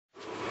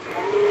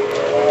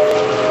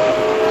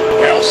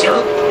Well,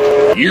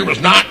 sir, the year was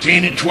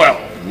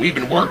 1912. We've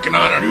been working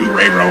on a new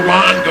railroad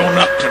line going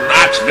up to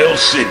Knoxville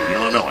City,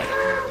 Illinois.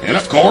 And,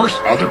 of course,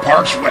 other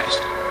parts west.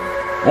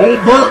 Old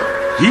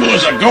Bert, he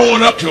was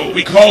going up to what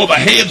we call the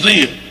Head's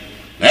End.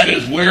 That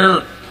is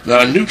where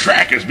the new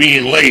track is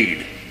being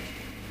laid.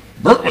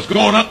 Bert was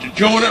going up to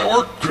join our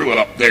work crew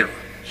up there.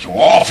 So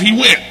off he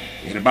went,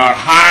 at about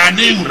high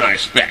noon, I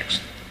expects.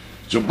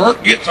 So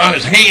Bert gets on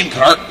his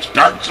handcart and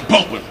starts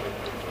a-pumping.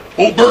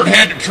 Old Bert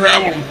had to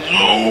travel,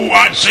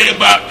 I'd say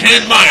about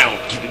 10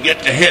 miles to get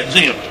to Head's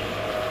End.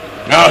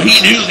 Now, he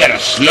knew that a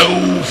slow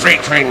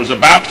freight train was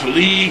about to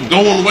leave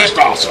going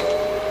west also.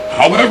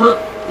 However,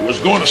 it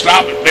was going to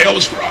stop at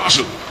Bell's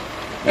Crossing.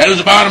 That is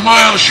about a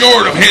mile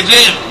short of Head's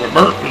End, where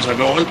Bert was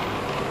going.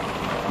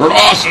 Bert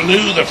also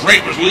knew the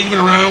freight was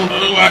leaving around,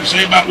 I'd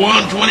say about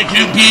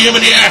 1:22 p.m.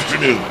 in the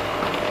afternoon.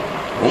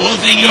 One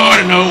thing you ought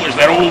to know is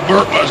that old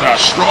Bert was a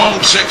strong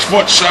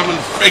 6'7"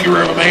 figure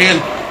of a man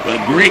with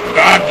a great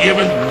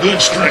God-given good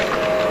strength.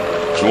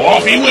 So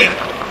off he went.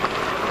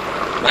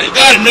 Now you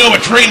gotta know a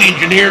train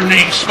engineer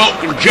named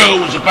Smok'en Joe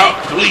was about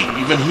to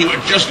leave, and he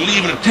was just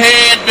leaving a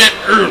tad bit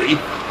early,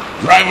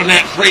 driving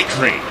that freight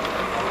train.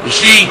 You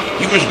see,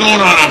 he was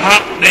going on a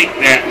hot date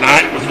that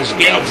night with his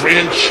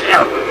girlfriend,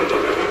 Charlotte.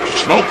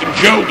 Smok'en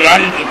Joe got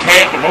into the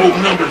cab of old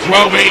number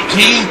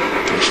 1218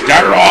 and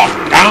started off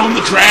down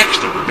the tracks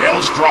to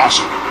Bell's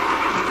Crossing.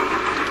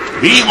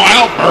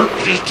 Meanwhile, Bert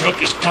just took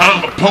his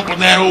time of pumping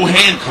that old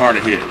handcart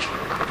of his.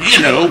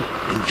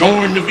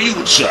 Enjoying the view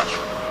and such.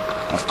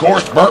 Of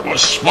course, Bert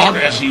was smart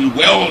as he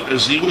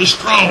was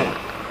strong.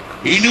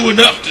 He knew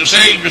enough to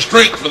save the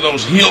strength for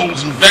those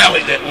hills and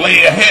valleys that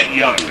lay ahead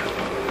yonder.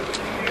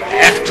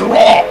 After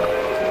all,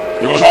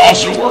 there was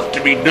also work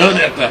to be done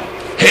at the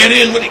head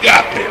end when he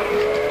got there.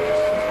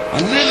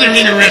 Another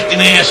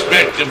interesting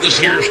aspect of this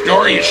here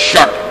story is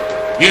Charlotte.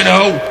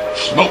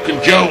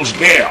 Smok'en Joe's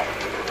gal.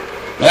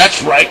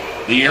 That's right,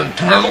 the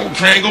internal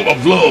triangle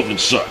of love and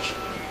such.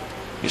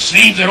 It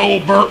seems that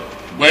old Bert,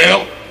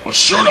 was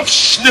sort of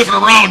sniffing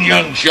around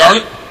young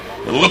Charlotte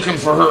and looking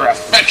for her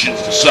affections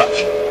and such.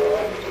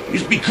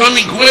 He's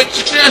becoming quite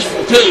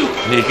successful, too,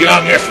 in his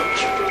young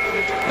efforts.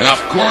 And, of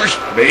course,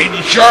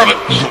 baby Charlotte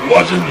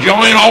was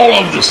enjoying all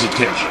of this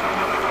attention.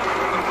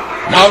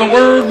 Now, the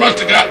word must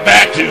have got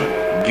back to,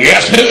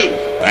 guess who?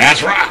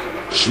 That's right,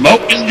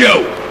 Smok'en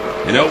Joe.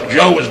 And old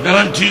Joe was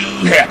none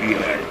too happy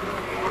about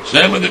it.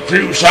 Some of the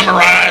crew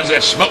summarized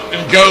that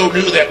Smok'en Joe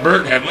knew that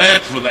Bert had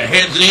left for the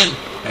Head's End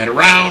at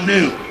around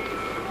noon.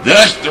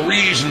 Thus, the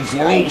reason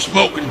for old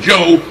Smok'en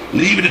Joe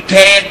leaving a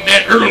tad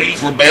bit early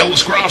for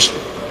Bell's Crossing.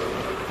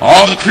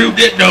 All the crew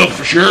did know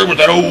for sure was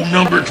that old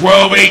number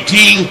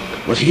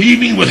 1218 was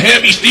heaving with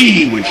heavy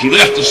steam when she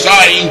left the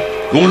siding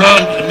going on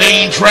to the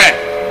main track,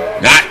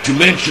 not to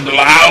mention the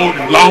loud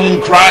and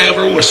long cry of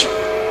her whistle.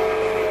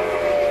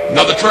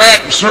 Now, the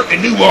track was certainly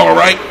new all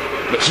right,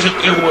 but since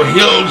there were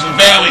hills and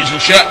valleys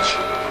and such,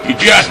 you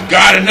just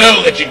gotta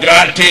know that you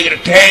gotta take it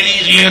a tad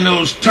easy in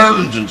those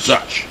turns and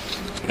such.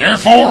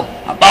 Therefore,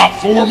 about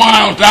 4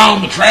 miles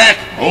down the track,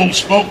 old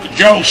Smok'en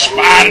Joe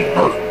spotted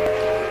Bert.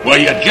 Well,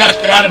 you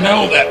just gotta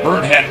know that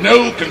Bert had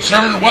no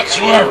concern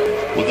whatsoever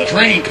with the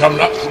train coming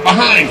up from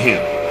behind him.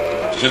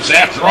 Since,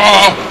 after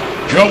all,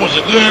 Joe was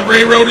a good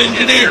railroad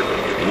engineer,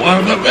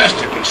 one of the best,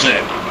 it was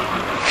said.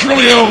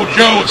 Surely old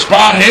Joe would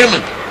spot him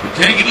and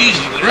take it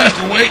easy the rest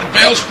of the way to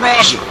Bell's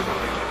Crossing.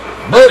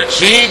 Bert, it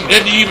seemed,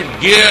 didn't even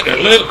get a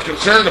little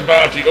concerned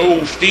about the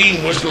old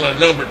steam whistle at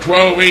number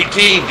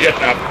 1218 just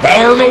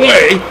bellowing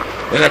away,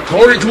 and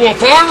according to a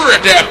farmer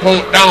at that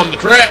point down the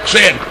track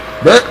said,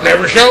 Bert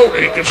never showed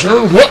any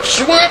concern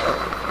whatsoever.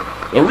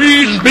 The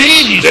reason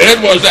being, he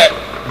said, was that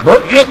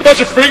Bert just must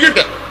have figured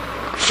that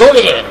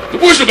the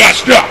whistle got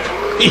stuck.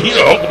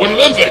 One of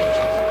them things.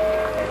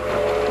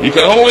 You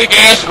can only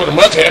guess what it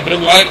must have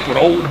been like when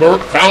old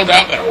Bert found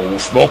out that old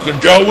Smok'en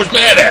Joe was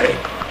mad at him.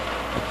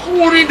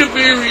 According to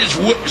various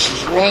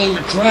witnesses along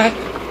the track,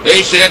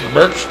 they said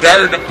Bert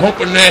started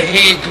pumping that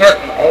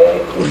handcart with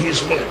all his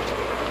might.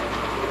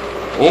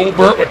 Old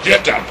Bert was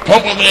just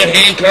pumping that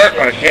handcart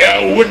like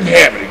hell wouldn't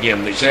have it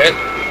again, they said.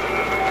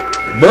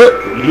 Bert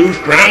would lose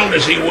ground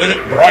as he went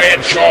at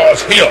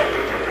Bradshaw's Hill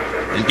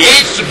and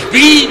gained some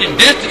speed and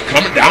distance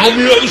coming down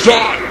the other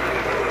side.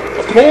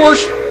 Of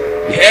course,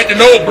 you had to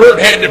know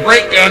Bert had to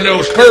break down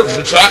those curves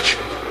and such,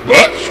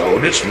 but so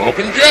did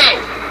Smok'en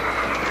Joe.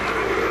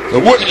 The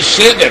witness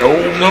said that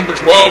old number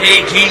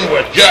 1218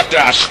 was just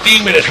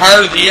steaming as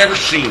hard as he ever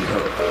seen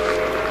her.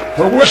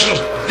 Her whistle's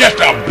just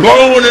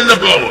blowing and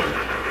blowing.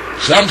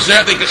 Some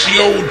said they could see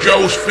old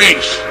Joe's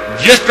face,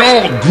 just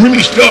all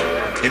greased up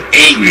and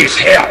angry as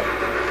hell,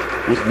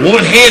 with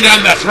one hand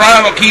on the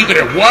throttle keeping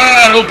it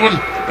wide open,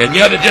 and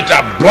the other just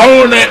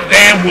blowing that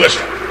damn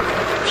whistle.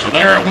 So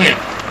there it went,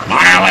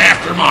 mile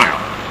after mile.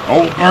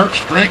 Old Bert's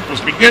strength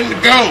was beginning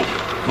to go,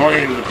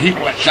 according to the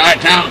people at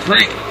Chi-Town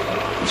Creek.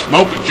 And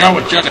Smok'en Joe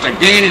was just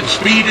gaining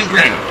speed and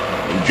ground,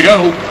 and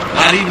Joe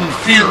not even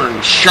fearing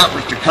the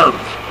sharpest of curves.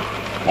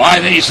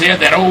 Why, they said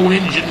that old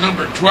engine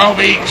number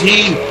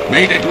 1218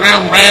 made the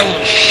ground rattle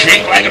and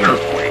shake like an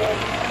earthquake.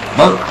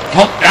 Bert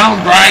pumped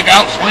down dry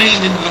gouts lane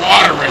into the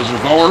water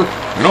reservoir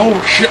and over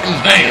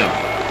Shipman's Dam.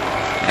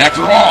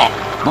 After all,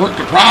 Bert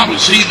could probably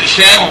see the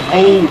shadow of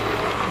old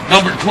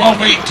number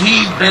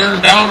 1218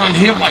 bearing down on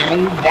him like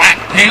an old black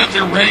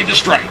panther ready to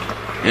strike.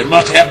 It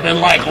must have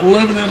been like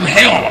living in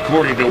hell,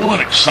 according to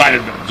one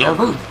excited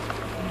observer.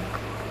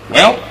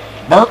 Well,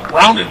 Bert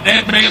rounded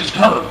Dead Man's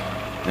Curve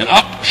and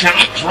up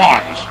Shanks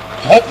Rise,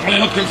 hopefully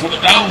looking for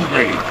the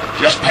downgrade,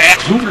 just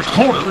past Hoover's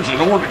Corners in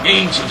order to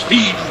gain some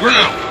speed and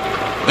ground.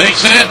 They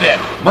said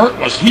that Bert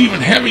was heaving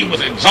heavy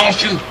with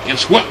exhaustion and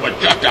sweat was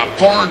just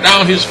pouring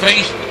down his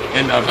face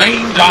and the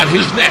veins on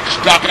his neck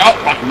stuck out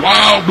like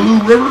wild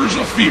blue rivers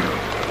of fear.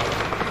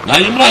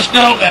 Now you must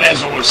know that, as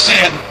it was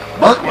said,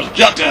 Bert was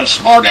just as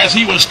smart as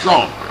he was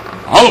strong.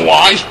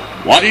 Otherwise,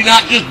 why did he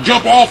not just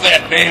jump off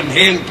that damn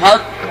hand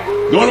cart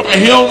going up a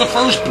hill in the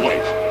first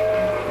place?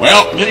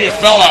 Well, many a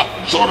fella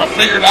sort of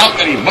figured out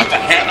that he must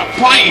have had a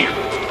plan,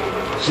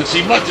 since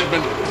he must have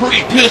been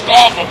pretty pissed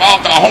off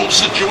about the whole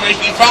situation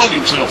he found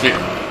himself in.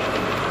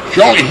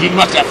 Surely he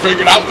must have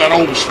figured out that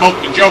old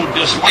Smok'en Joe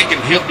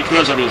disliking him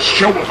because of his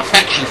show of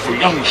affection for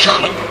young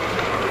Charlotte.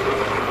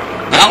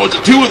 Now, as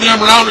the two of them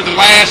rounded the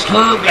last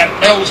curve at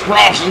Bell's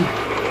Crossing,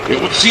 it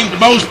would seem to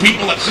most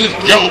people that since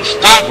Joe's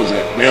stop was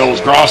at Bell's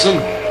Crossing,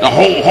 the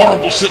whole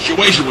horrible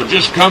situation would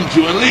just come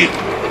to an end,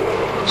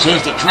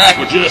 since the track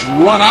would just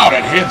run out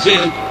at Head's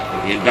End,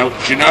 and don't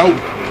you know,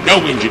 no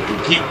engine can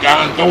keep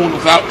on going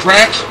without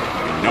tracks,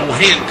 and no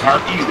handcart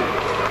either.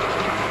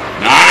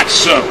 Not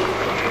so.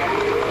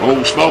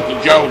 Old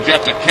Smok'en Joe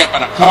just kept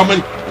it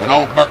a-coming, and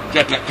old Bert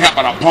just kept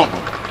it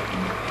a-pumping.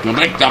 To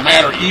make the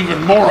matter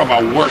even more of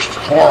a worst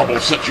horrible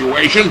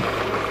situation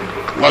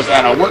was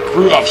that a work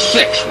crew of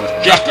 6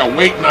 was just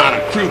waiting on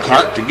a crew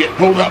cart to get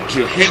pulled up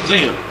to Head's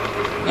End.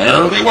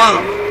 There they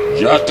were,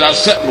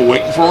 just sitting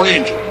waiting for an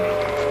engine.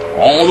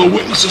 All the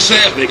witnesses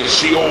said they could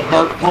see old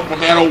Bert pumping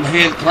that old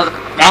handcart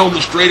down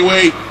the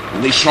straightaway,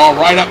 and they saw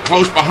right up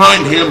close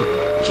behind him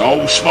was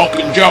old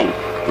Smok'en Joe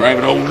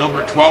driving old number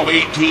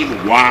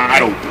 1218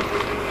 wide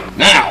open.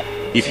 Now,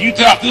 if you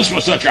thought this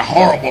was such a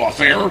horrible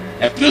affair,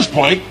 at this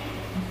point,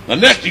 the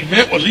next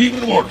event was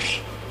even worse.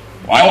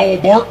 Why,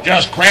 old Bert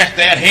just crashed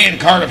that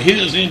handcart of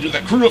his into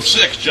the crew of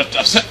 6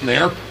 just sitting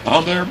there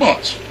on their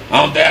butts,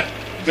 on that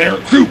their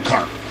crew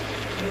cart.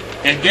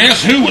 And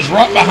guess who was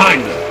right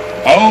behind them?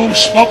 Old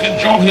Smok'en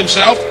Joe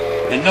himself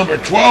and number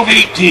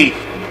 1218.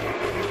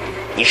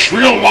 The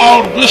shrill,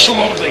 loud whistle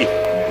of the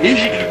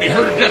engine could be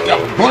heard just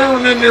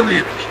blaring in their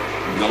ears,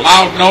 and the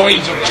loud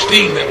noise of the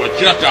steam that was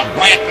just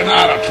blasting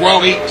out of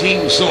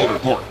 1218 cylinder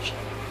ports.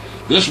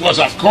 This was,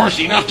 of course,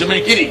 enough to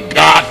make any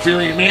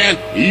God-fearing man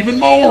even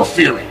more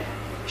fearing.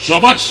 So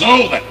much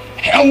so that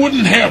hell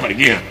wouldn't have it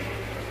again.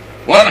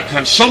 What a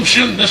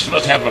consumption this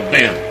must have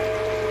been.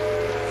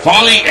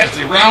 Finally, as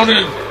they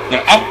rounded the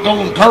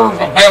outgoing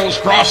curve of Bell's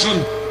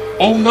Crossing,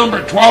 old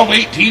number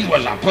 1218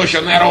 was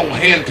pushing that old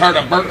handcart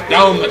of Bert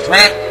down the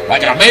track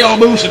like a male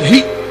moose in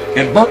heat,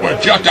 and Bert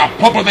was just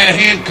pumping that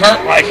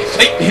handcart like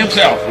Satan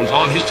himself was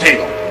on his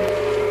tail.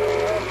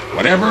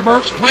 Whatever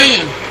Bert's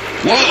plan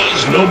was,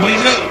 nobody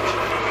knows.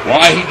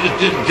 Why he just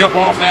didn't jump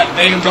off that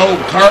damned old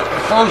cart in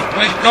the first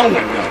place, no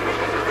one knows.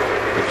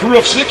 The crew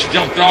of 6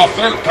 jumped off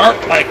their cart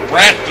like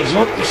rats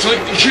deserting the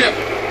sinking ship.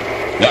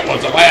 That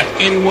was the last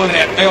anyone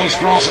at Bell's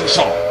Crossing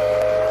saw.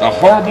 The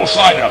horrible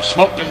sight of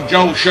Smok'en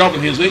Joe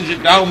shoving his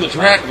engine down the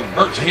track with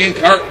Bert's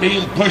handcart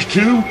being pushed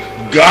to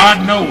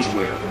God knows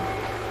where.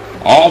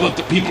 All that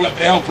the people at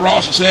Bell's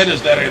Crossing said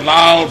is that a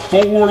loud,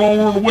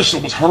 forlorn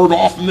whistle was heard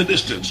off in the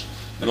distance,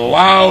 and a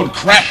loud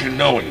crashing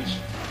noise.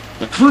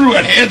 The crew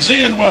at Head's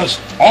End was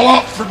all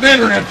out for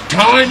dinner at the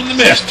time in the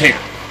mess tent.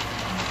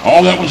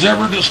 All that was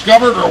ever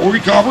discovered or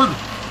recovered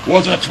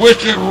was a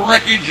twisted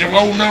wreckage of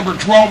old number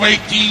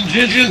 1218's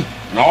engine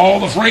and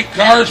all the freight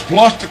cars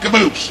plus the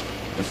caboose.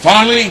 And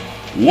finally,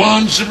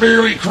 one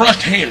severely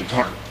crushed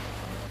handcart.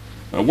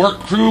 The work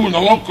crew and the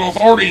local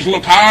authorities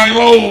looked high and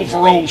low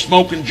for old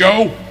Smok'en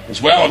Joe,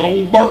 as well as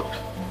old Bert.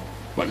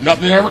 But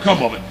nothing ever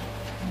come of it.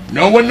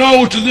 No one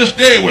knows to this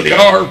day where they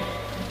are.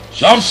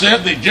 Some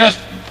said they just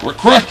were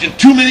crushed in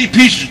too many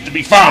pieces to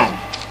be found.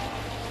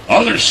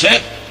 Others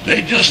said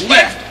they just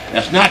left.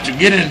 That's not to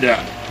get into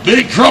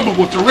big trouble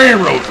with the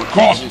railroad for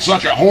causing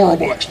such a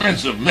horrible,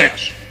 expensive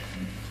mess.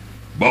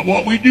 But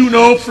what we do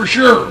know for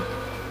sure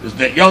is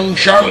that young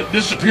Charlotte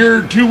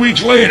disappeared 2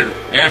 weeks later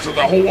after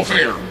the whole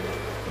affair.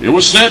 It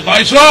was said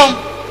by some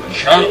that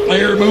Charlotte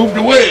later moved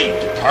away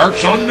to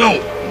parts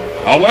unknown.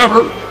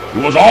 However,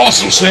 it was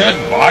also said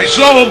by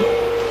some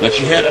that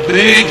she had a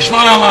big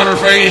smile on her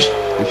face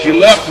when she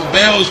left from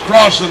Bell's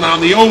Crossing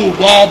on the old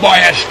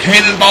Wabash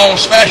Cannonball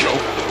Special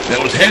that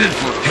was headed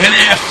for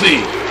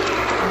Tennessee.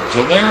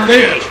 So there it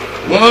is,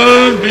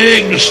 one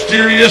big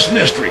mysterious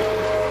mystery.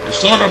 It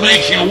sort of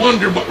makes you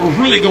wonder what was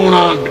really going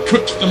on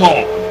betwixt them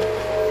all.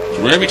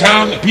 So every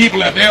time the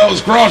people at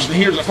Bell's Crossing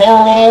hears a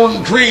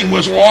forlorn train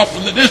whistle off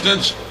in the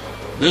distance,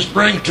 this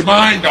brings to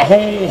mind the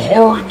whole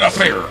horrid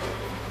affair.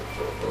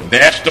 And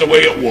that's the way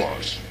it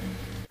was.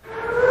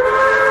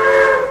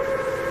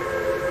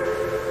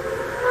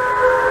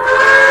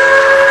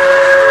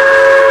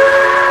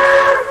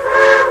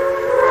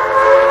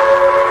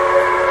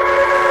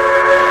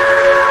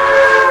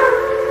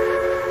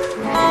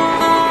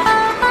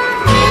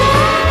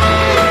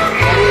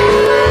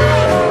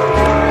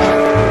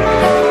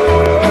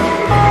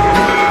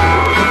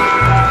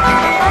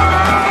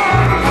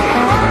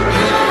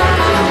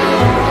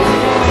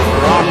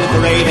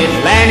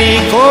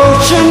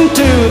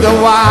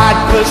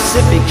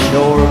 Pacific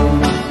shore.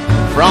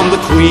 From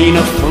the queen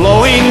of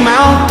flowing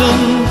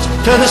mountains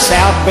to the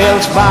south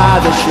bells by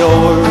the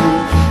shore.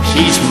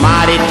 She's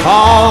mighty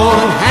tall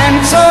and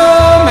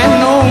handsome and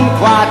known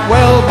quite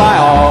well by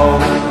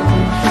all.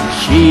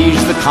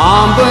 She's the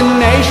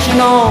combination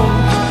on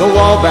the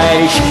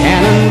Wabash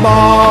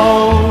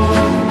Cannonball.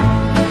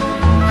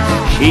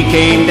 She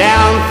came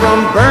down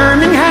from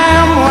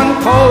Birmingham one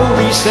cold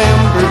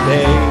December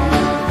day.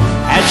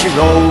 As she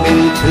rolled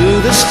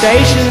into the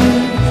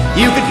station,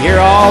 you could hear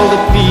all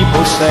the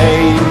people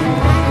say,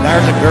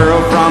 there's a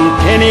girl from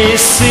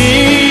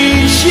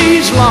Tennessee,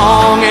 she's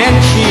long and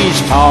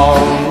she's tall.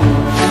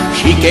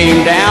 She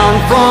came down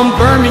from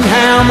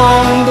Birmingham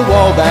on the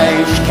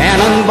Wabash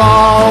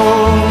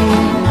Cannonball.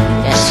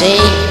 You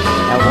see,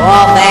 the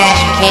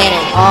Wabash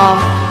Cannonball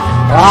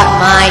brought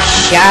my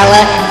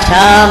Charlotte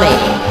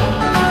Tommy.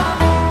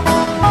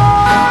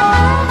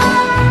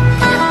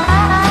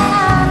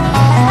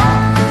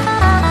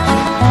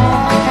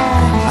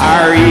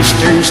 Our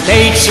eastern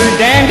states are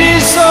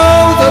dandies, so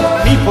the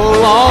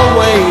people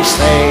always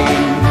say.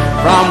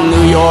 From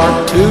New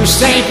York to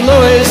St.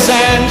 Louis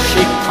and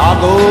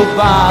Chicago,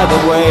 by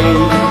the way.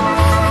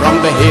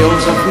 From the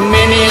hills of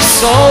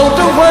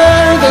Minnesota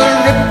where the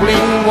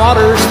rippling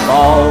waters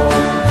fall,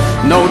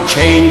 no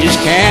changes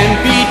can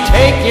be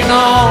taken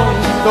on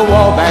the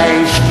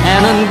Wabash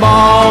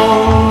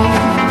Cannonball.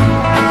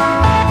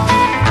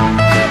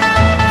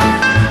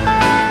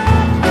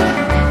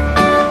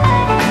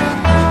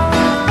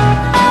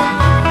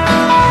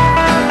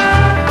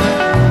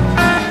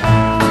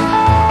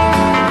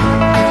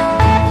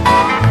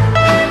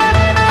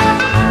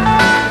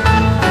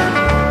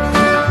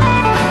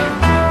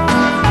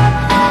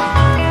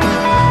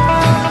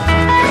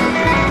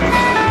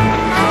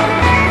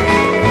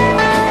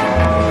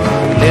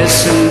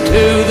 Listen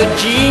to the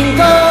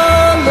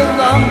jingle, the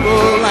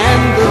rumble,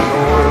 and the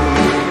roar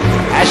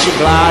as she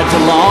glides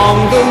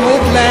along the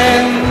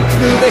woodland,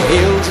 through the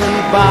hills and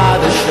by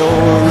the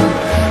shore.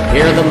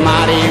 Hear the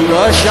mighty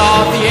rush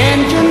of the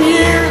engine,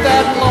 hear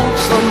that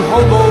lonesome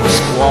hobo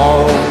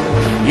squall.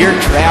 You're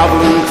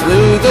traveling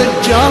through the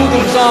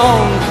jungles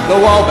on the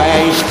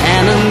Wabash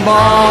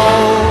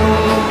Cannonball.